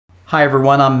Hi,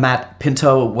 everyone. I'm Matt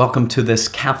Pinto. Welcome to this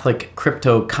Catholic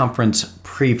Crypto Conference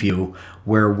preview,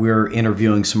 where we're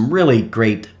interviewing some really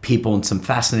great people and some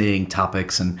fascinating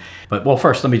topics. But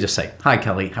first, let me just say, hi,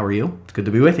 Kelly. How are you? It's good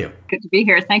to be with you. Good to be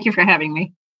here. Thank you for having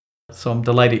me. So I'm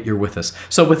delighted you're with us.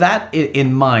 So with that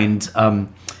in mind,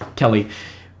 Kelly,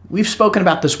 we've spoken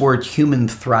about this word human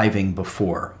thriving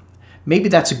before. Maybe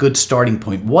that's a good starting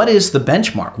point. What is the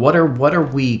benchmark? What are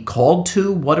we called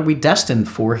to? What are we destined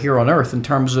for here on Earth in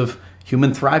terms of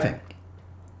human thriving?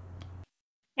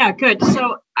 Yeah, good.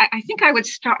 So I think I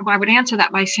would answer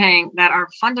that by saying that our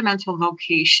fundamental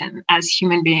vocation as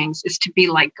human beings is to be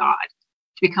like God,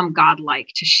 to become God-like,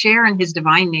 to share in his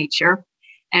divine nature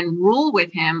and rule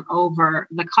with him over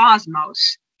the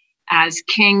cosmos as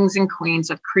kings and queens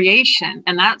of creation.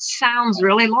 And that sounds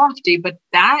really lofty, but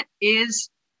that is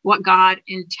what God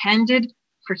intended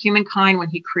for humankind when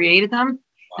he created them.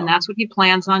 Wow. And that's what he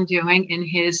plans on doing in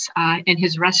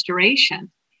his restoration,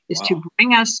 is to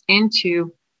bring us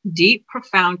into deep,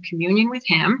 profound communion with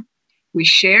him. We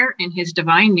share in his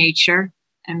divine nature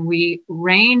and we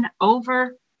reign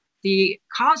over the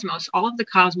cosmos, all of the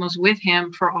cosmos, with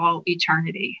him for all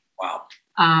eternity. Wow.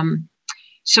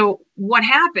 So what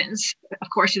happens, of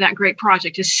course, to that great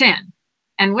project is sin.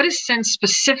 And what does sin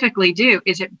specifically do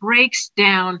is it breaks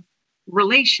down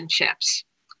relationships.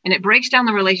 And it breaks down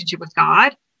the relationship with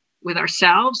God, with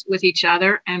ourselves, with each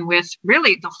other, and with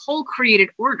really the whole created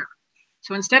order.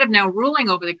 So instead of now ruling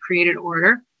over the created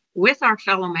order with our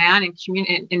fellow man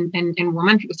and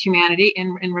woman, with humanity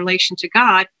in relation to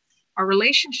God, our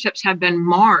relationships have been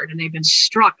marred and they've been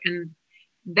struck. And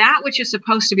that which is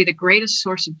supposed to be the greatest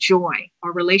source of joy,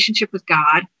 our relationship with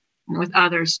God and with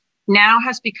others, now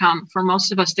has become, for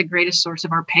most of us, the greatest source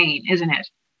of our pain, isn't it?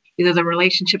 Either the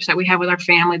relationships that we have with our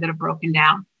family that have broken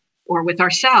down, or with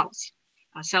ourselves,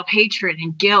 self-hatred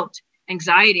and guilt,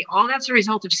 anxiety, all that's a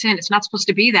result of sin. It's not supposed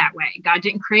to be that way. God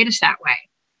didn't create us that way.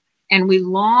 And we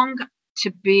long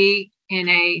to be in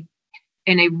a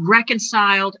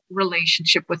reconciled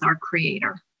relationship with our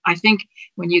Creator. I think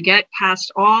when you get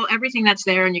past everything that's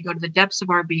there and you go to the depths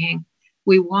of our being,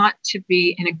 we want to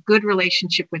be in a good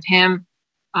relationship with him,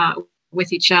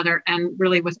 with each other, and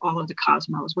really with all of the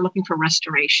cosmos. We're looking for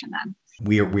restoration then.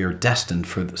 We are destined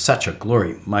for such a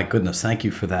glory. My goodness, thank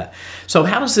you for that. So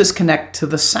how does this connect to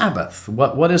the Sabbath?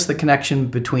 What is the connection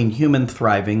between human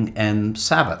thriving and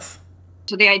Sabbath?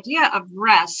 So the idea of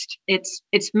rest, it's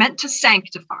meant to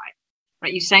sanctify,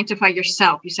 right? You sanctify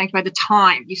yourself, you sanctify the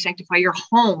time, you sanctify your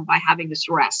home by having this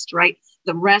rest, right?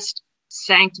 The rest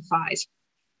sanctifies.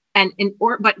 And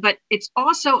but it's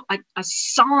also a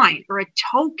sign or a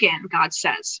token, God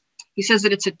says. He says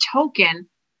that it's a token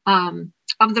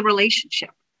of the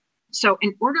relationship. So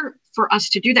in order for us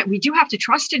to do that, we do have to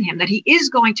trust in him that he is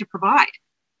going to provide.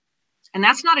 And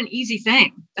that's not an easy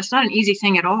thing. That's not an easy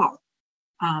thing at all.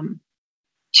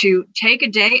 To take a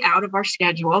day out of our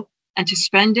schedule and to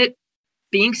spend it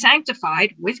being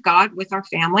sanctified with God, with our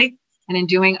family, and in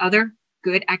doing other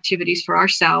good activities for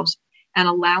ourselves, and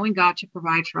allowing God to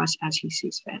provide for us as he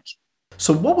sees fit.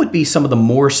 So what would be some of the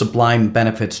more sublime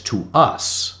benefits to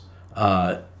us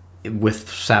with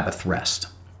Sabbath rest?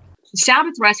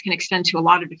 Sabbath rest can extend to a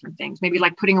lot of different things, maybe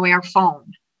like putting away our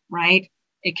phone, right?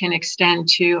 It can extend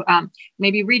to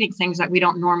maybe reading things that we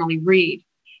don't normally read.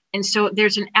 And so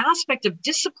there's an aspect of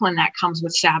discipline that comes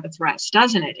with Sabbath rest,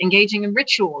 doesn't it? Engaging in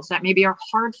rituals that maybe are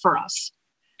hard for us.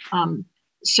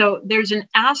 So there's an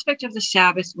aspect of the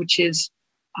Sabbath which is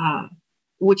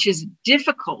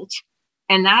difficult,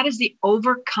 and that is the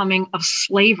overcoming of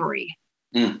slavery.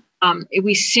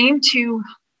 We seem to,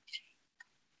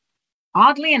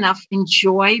 oddly enough,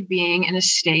 enjoy being in a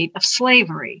state of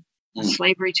slavery,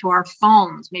 slavery to our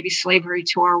phones, maybe slavery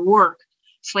to our work,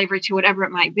 slavery to whatever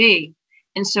it might be.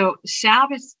 And so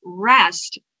Sabbath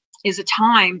rest is a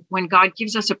time when God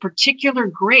gives us a particular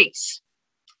grace,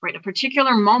 right? A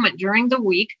particular moment during the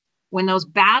week when those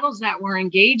battles that we're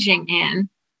engaging in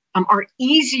are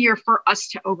easier for us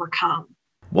to overcome.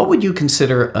 What would you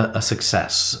consider a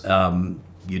success?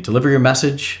 You deliver your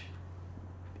message.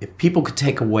 If people could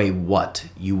take away what,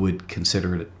 you would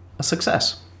consider it a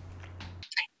success?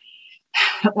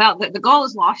 Well, the goal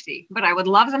is lofty, but I would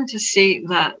love them to see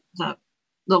the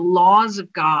laws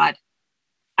of God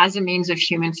as a means of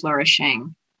human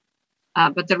flourishing.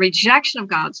 But the rejection of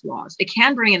God's laws, it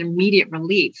can bring an immediate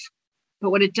relief.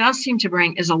 But what it does seem to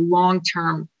bring is a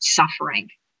long-term suffering.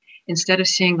 Instead of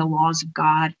seeing the laws of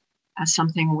God as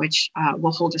something which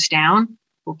will hold us down,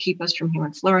 will keep us from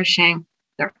human flourishing,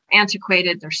 they're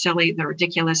antiquated, they're silly, they're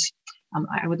ridiculous.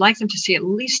 I would like them to see at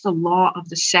least the law of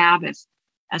the Sabbath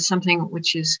as something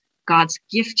which is God's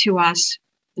gift to us,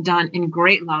 done in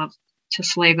great love, to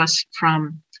slave us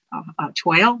from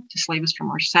toil, to slave us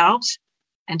from ourselves,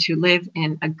 and to live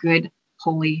in a good,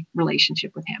 holy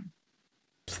relationship with him.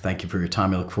 Thank you for your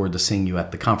time. I look forward to seeing you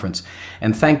at the conference.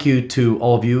 And thank you to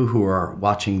all of you who are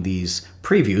watching these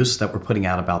previews that we're putting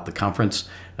out about the conference.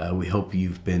 We hope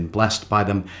you've been blessed by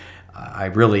them. I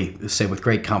really say with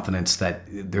great confidence that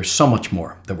there's so much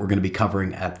more that we're going to be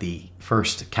covering at the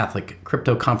first Catholic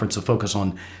Crypto Conference, a focus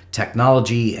on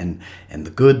technology and the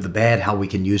good, the bad, how we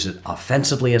can use it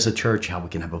offensively as a church, how we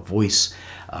can have a voice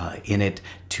in it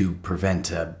to prevent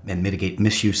and mitigate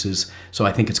misuses. So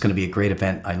I think it's going to be a great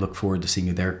event. I look forward to seeing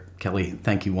you there. Kelly,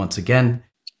 thank you once again.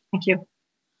 Thank you.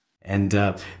 And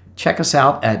check us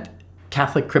out at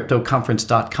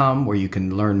CatholicCryptoConference.com, where you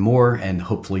can learn more and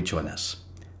hopefully join us.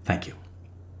 Thank you.